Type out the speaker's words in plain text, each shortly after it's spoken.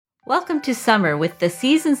Welcome to Summer with the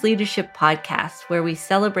Seasons Leadership Podcast, where we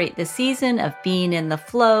celebrate the season of being in the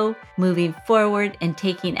flow, moving forward, and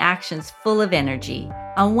taking actions full of energy.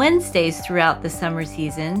 On Wednesdays throughout the summer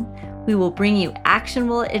season, we will bring you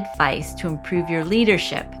actionable advice to improve your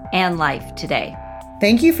leadership and life today.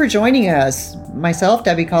 Thank you for joining us. Myself,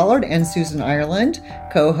 Debbie Collard, and Susan Ireland,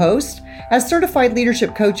 co-host. As certified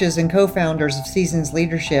leadership coaches and co-founders of Seasons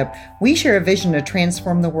Leadership, we share a vision to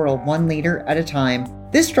transform the world one leader at a time.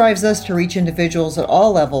 This drives us to reach individuals at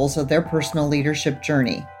all levels of their personal leadership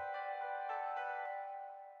journey.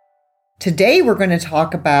 Today, we're going to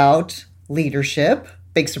talk about leadership,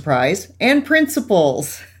 big surprise, and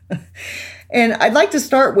principles. And I'd like to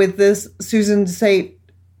start with this, Susan, to say,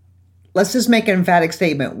 let's just make an emphatic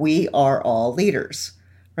statement. We are all leaders,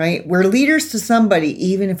 right? We're leaders to somebody,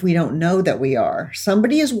 even if we don't know that we are.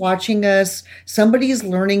 Somebody is watching us. Somebody is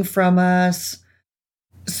learning from us.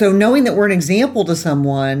 So knowing that we're an example to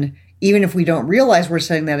someone, even if we don't realize we're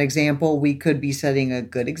setting that example, we could be setting a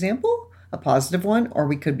good example, a positive one, or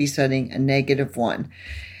we could be setting a negative one.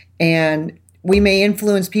 And we may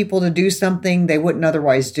influence people to do something they wouldn't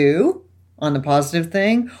otherwise do on the positive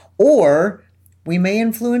thing, or we may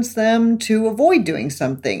influence them to avoid doing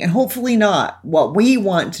something, and hopefully not. What we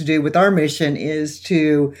want to do with our mission is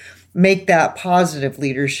to make that positive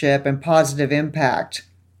leadership and positive impact.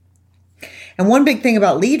 And one big thing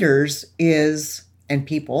about leaders and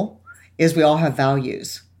people, is we all have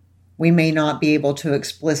values. We may not be able to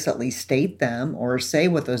explicitly state them or say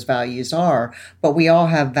what those values are, but we all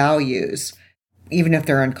have values, even if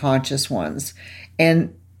they're unconscious ones.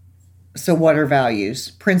 And so what are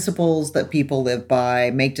values? Principles that people live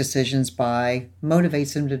by, make decisions by,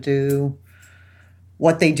 motivates them to do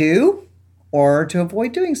what they do or to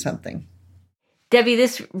avoid doing something. Debbie,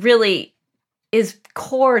 this really is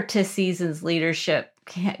core to Seasons Leadership,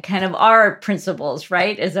 kind of our principles,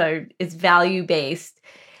 right? It's value-based.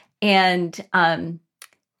 And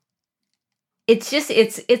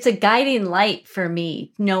it's a guiding light for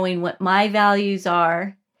me, knowing what my values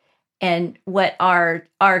are and what our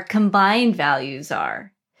combined values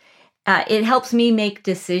are. It helps me make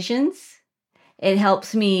decisions. It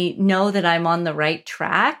helps me know that I'm on the right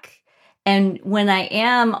track. And when I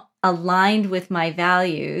am aligned with my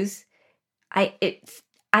values,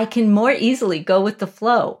 I can more easily go with the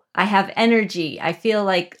flow. I have energy. I feel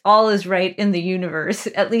like all is right in the universe,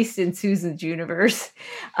 at least in Susan's universe.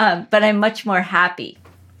 But I'm much more happy.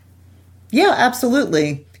 Yeah,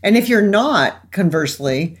 absolutely. And if you're not,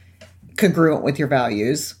 conversely, congruent with your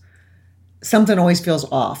values, something always feels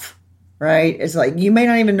off, right? It's like you may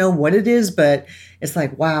not even know what it is, but it's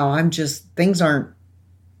like, wow, things aren't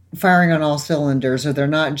firing on all cylinders, or they're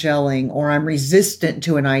not gelling, or I'm resistant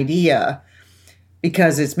to an idea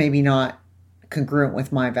because it's maybe not congruent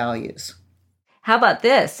with my values. How about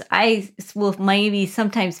this? I will maybe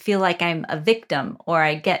sometimes feel like I'm a victim, or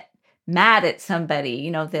I get mad at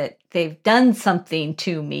somebody, that they've done something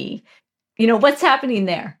to me. What's happening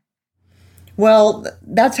there? Well,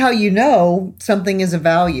 that's how you know something is a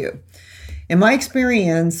value. In my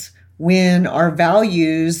experience, when our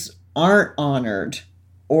values aren't honored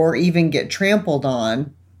or even get trampled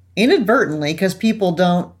on inadvertently, because people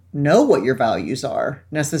don't know what your values are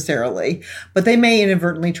necessarily, but they may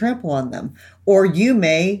inadvertently trample on them, or you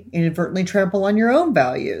may inadvertently trample on your own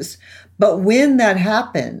values. But when that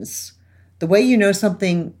happens, the way you know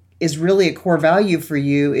something is really a core value for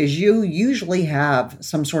you is you usually have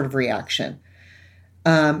some sort of reaction.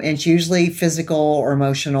 And it's usually physical or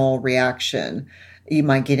emotional reaction. You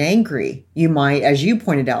might get angry. You might, as you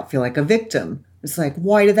pointed out, feel like a victim. It's like,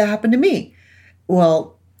 why did that happen to me?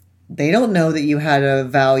 Well, they don't know that you had a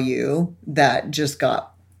value that just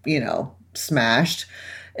got, smashed.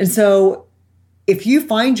 And so if you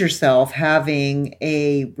find yourself having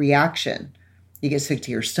a reaction, you get sick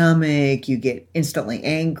to your stomach, you get instantly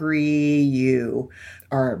angry, you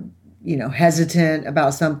are, hesitant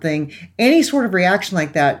about something, any sort of reaction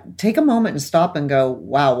like that, take a moment and stop and go,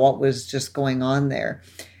 wow, what was just going on there?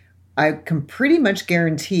 I can pretty much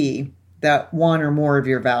guarantee that one or more of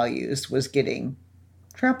your values was getting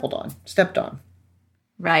trampled on, stepped on.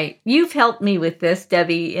 Right. You've helped me with this,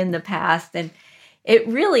 Debbie, in the past. And it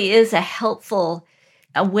really is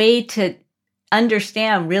a way to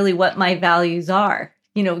understand really what my values are.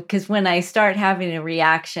 Because when I start having a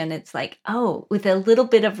reaction, it's like, oh, with a little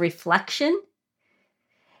bit of reflection.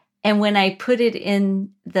 And when I put it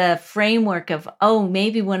in the framework of, oh,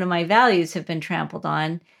 maybe one of my values have been trampled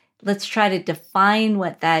on, let's try to define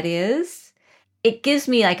what that is. It gives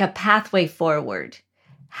me like a pathway forward.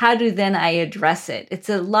 How do then I address it? It's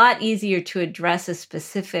a lot easier to address a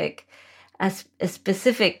specific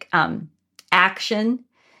action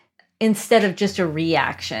instead of just a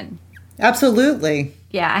reaction. Absolutely.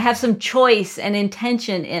 Yeah, I have some choice and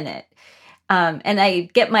intention in it. And I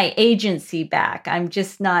get my agency back. I'm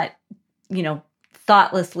just not,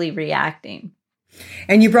 thoughtlessly reacting.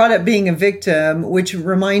 And you brought up being a victim, which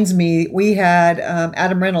reminds me, we had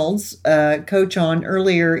Adam Reynolds, coach, on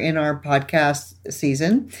earlier in our podcast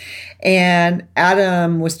season. And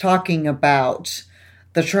Adam was talking about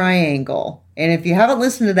the triangle. And if you haven't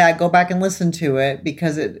listened to that, go back and listen to it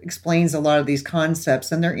because it explains a lot of these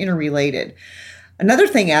concepts and they're interrelated. Another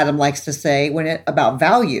thing Adam likes to say about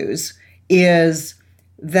values is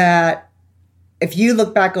that if you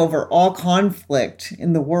look back over all conflict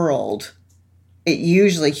in the world,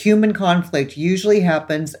 human conflict usually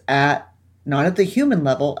happens not at the human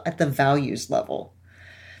level, at the values level.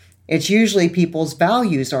 It's usually people's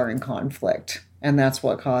values are in conflict, and that's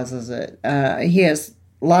what causes it. He has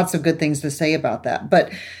lots of good things to say about that.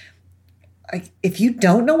 But if you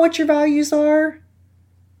don't know what your values are,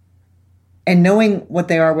 and knowing what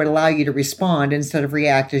they are would allow you to respond instead of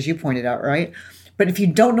react, as you pointed out, right? But if you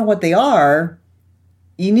don't know what they are,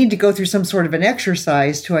 you need to go through some sort of an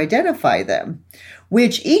exercise to identify them,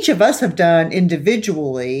 which each of us have done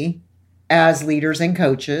individually as leaders and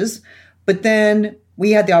coaches. But then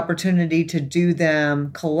we had the opportunity to do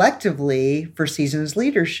them collectively for Seasons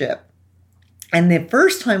Leadership. And the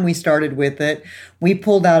first time we started with it, we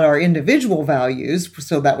pulled out our individual values.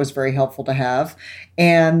 So that was very helpful to have.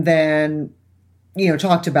 And then,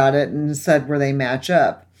 talked about it and said where they match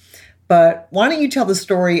up. But why don't you tell the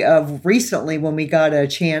story of recently when we got a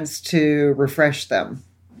chance to refresh them?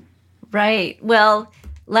 Right. Well,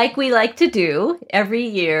 like we like to do every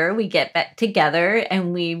year, we get back together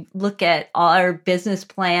and we look at our business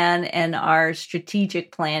plan and our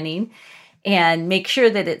strategic planning and make sure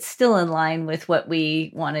that it's still in line with what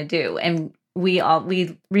we want to do. And we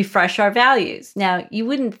refresh our values. Now, you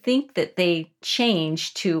wouldn't think that they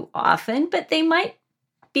change too often, but they might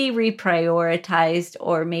be reprioritized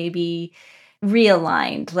or maybe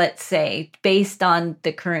realigned, let's say, based on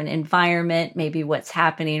the current environment, maybe what's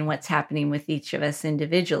happening with each of us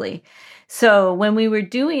individually. So when we were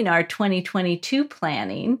doing our 2022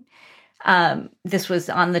 planning, this was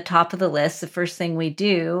on the top of the list, the first thing we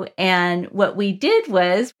do. And what we did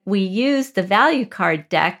was we used the value card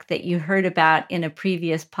deck that you heard about in a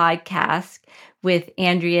previous podcast with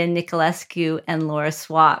Andrea Nicolescu and Laura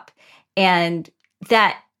Swap. And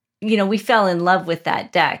that, we fell in love with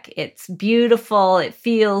that deck. It's beautiful. It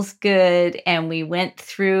feels good. And we went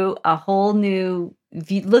through a whole new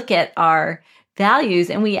look at our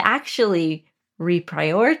values, and we actually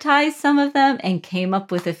reprioritized some of them and came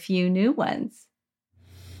up with a few new ones.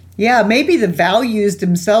 Yeah, maybe the values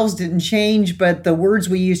themselves didn't change, but the words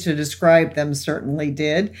we used to describe them certainly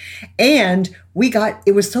did. And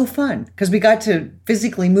it was so fun because we got to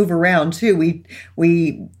physically move around too. We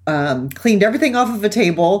cleaned everything off of a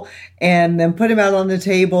table and then put them out on the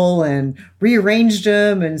table and rearranged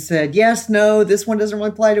them and said, yes, no, this one doesn't really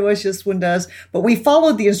apply to us. This one does. But we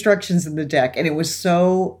followed the instructions in the deck and it was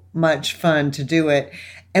so much fun to do it.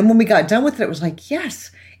 And when we got done with it, it was like,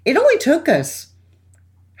 yes, it only took us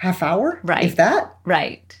half hour, right? If that,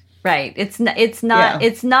 right. This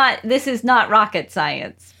is not rocket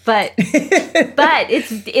science, but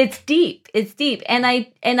it's deep. It's deep, and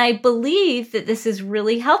I believe that this has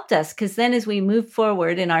really helped us because then, as we move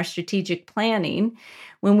forward in our strategic planning,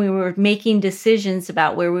 when we were making decisions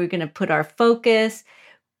about where we were going to put our focus,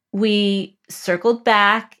 we circled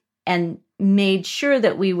back and made sure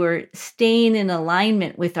that we were staying in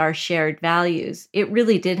alignment with our shared values. It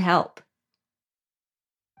really did help.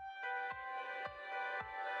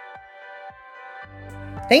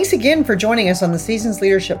 Thanks again for joining us on the Seasons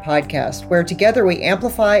Leadership Podcast, where together we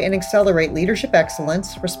amplify and accelerate leadership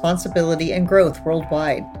excellence, responsibility, and growth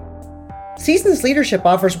worldwide. Seasons Leadership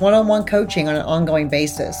offers one-on-one coaching on an ongoing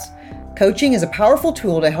basis. Coaching is a powerful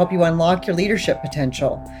tool to help you unlock your leadership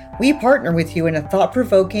potential. We partner with you in a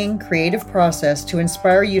thought-provoking, creative process to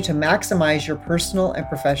inspire you to maximize your personal and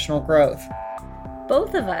professional growth.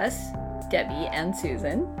 Both of us, Debbie and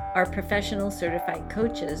Susan, are professional certified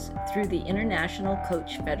coaches through the International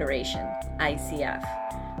Coach Federation, ICF.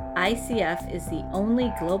 ICF is the only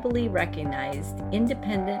globally recognized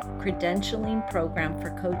independent credentialing program for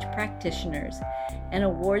coach practitioners and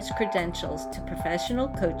awards credentials to professional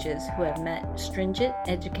coaches who have met stringent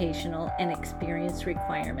educational and experience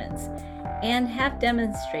requirements and have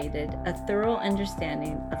demonstrated a thorough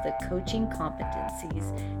understanding of the coaching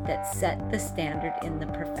competencies that set the standard in the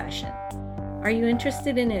profession. Are you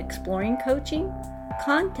interested in exploring coaching?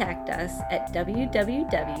 Contact us at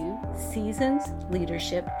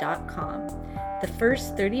www.seasonsleadership.com. The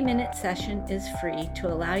first 30-minute session is free to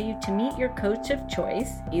allow you to meet your coach of choice,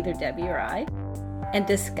 either Debbie or I, and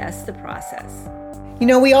discuss the process. You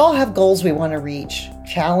know, we all have goals we want to reach,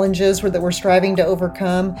 challenges that we're striving to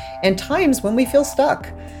overcome, and times when we feel stuck.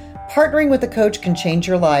 Partnering with a coach can change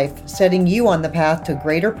your life, setting you on the path to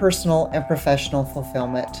greater personal and professional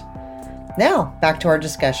fulfillment. Now, back to our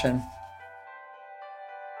discussion.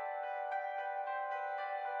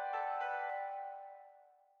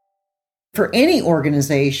 For any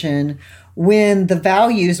organization, when the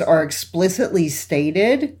values are explicitly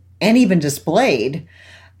stated and even displayed,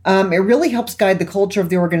 it really helps guide the culture of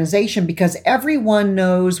the organization because everyone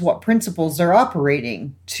knows what principles they're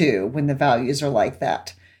operating to when the values are like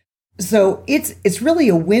that. So it's really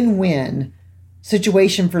a win-win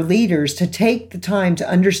situation for leaders to take the time to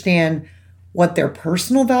understand what their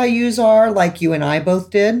personal values are, like you and I both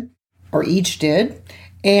did, or each did,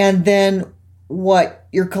 and then what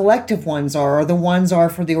your collective ones are, or the ones are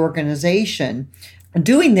for the organization.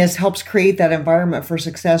 Doing this helps create that environment for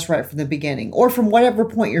success right from the beginning, or from whatever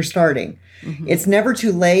point you're starting. Mm-hmm. It's never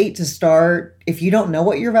too late to start. If you don't know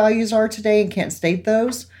what your values are today and can't state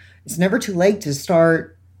those, it's never too late to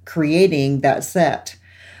start creating that set.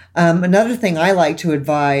 Another thing I like to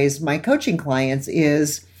advise my coaching clients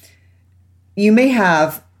is you may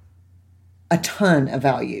have a ton of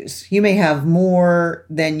values. You may have more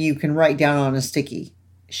than you can write down on a sticky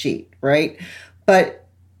sheet, right? But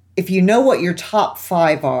if you know what your top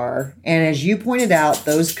 5 are, and as you pointed out,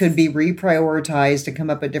 those could be reprioritized and come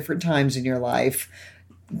up at different times in your life,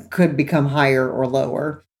 could become higher or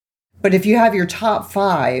lower. But if you have your top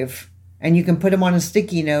 5 and you can put them on a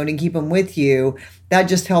sticky note and keep them with you, that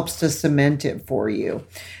just helps to cement it for you.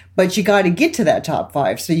 But you got to get to that top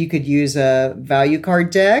 5. So you could use a value card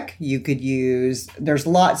deck. There's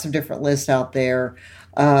lots of different lists out there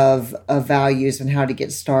of values and how to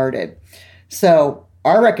get started. So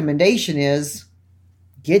our recommendation is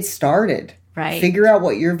get started. Right. Figure out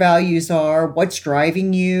what your values are, what's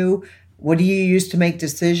driving you, what do you use to make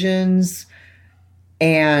decisions,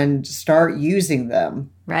 and start using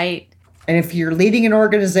them. Right. And if you're leading an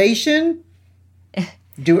organization,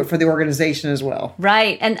 do it for the organization as well.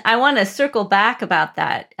 Right. And I want to circle back about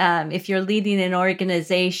that. If you're leading an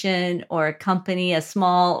organization or a company, a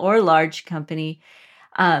small or large company,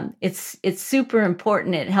 it's super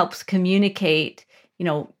important. It helps communicate,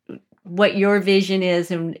 what your vision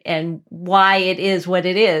is and why it is what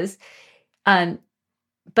it is.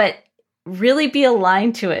 But really be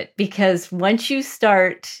aligned to it, because once you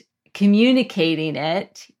start communicating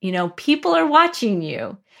it, people are watching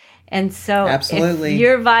you. And so absolutely, if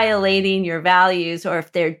you're violating your values, or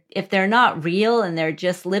if they're not real and they're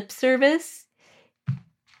just lip service,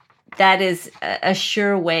 that is a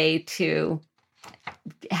sure way to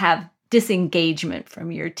have disengagement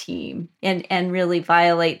from your team and really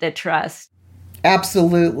violate the trust.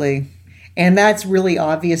 Absolutely. And that's really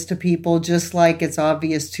obvious to people, just like it's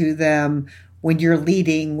obvious to them when you're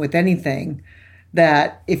leading with anything,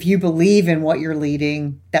 that if you believe in what you're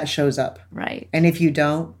leading, that shows up. Right. And if you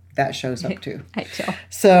don't, that shows up too. I know.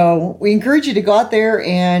 So we encourage you to go out there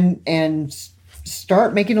and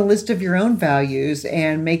start making a list of your own values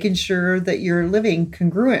and making sure that you're living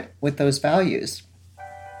congruent with those values.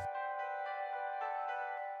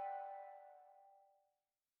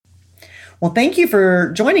 Well, thank you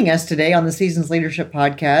for joining us today on the Seasons Leadership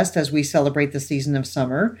Podcast as we celebrate the season of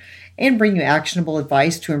summer and bring you actionable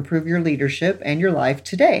advice to improve your leadership and your life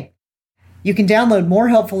today. You can download more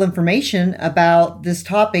helpful information about this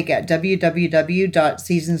topic at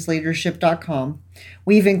www.seasonsleadership.com.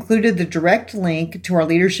 We've included the direct link to our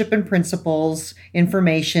leadership and principles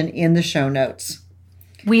information in the show notes.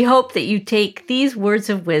 We hope that you take these words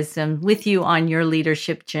of wisdom with you on your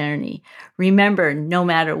leadership journey. Remember, no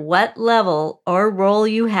matter what level or role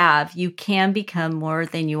you have, you can become more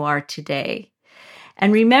than you are today.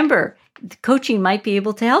 And remember, coaching might be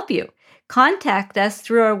able to help you. Contact us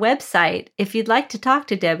through our website if you'd like to talk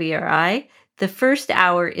to Debbie or I. The first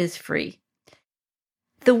hour is free.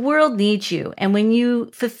 The world needs you, and when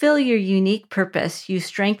you fulfill your unique purpose, you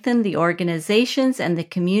strengthen the organizations and the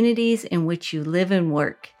communities in which you live and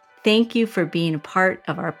work. Thank you for being a part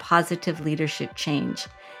of our positive leadership change.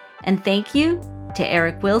 And thank you to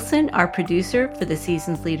Eric Wilson, our producer for the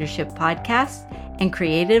Seasons Leadership Podcast and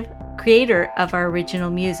creator of our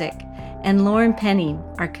original music, and Lauren Penning,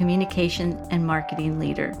 our communication and marketing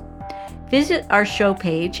leader. Visit our show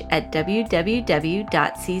page at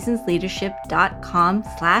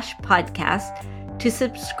www.seasonsleadership.com/podcast to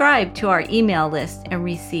subscribe to our email list and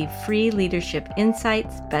receive free leadership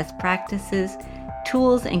insights, best practices,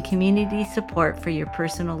 tools, and community support for your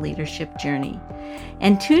personal leadership journey.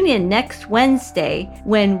 And tune in next Wednesday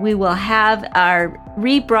when we will have our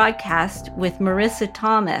rebroadcast with Marissa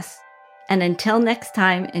Thomas. And until next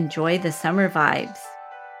time, enjoy the summer vibes.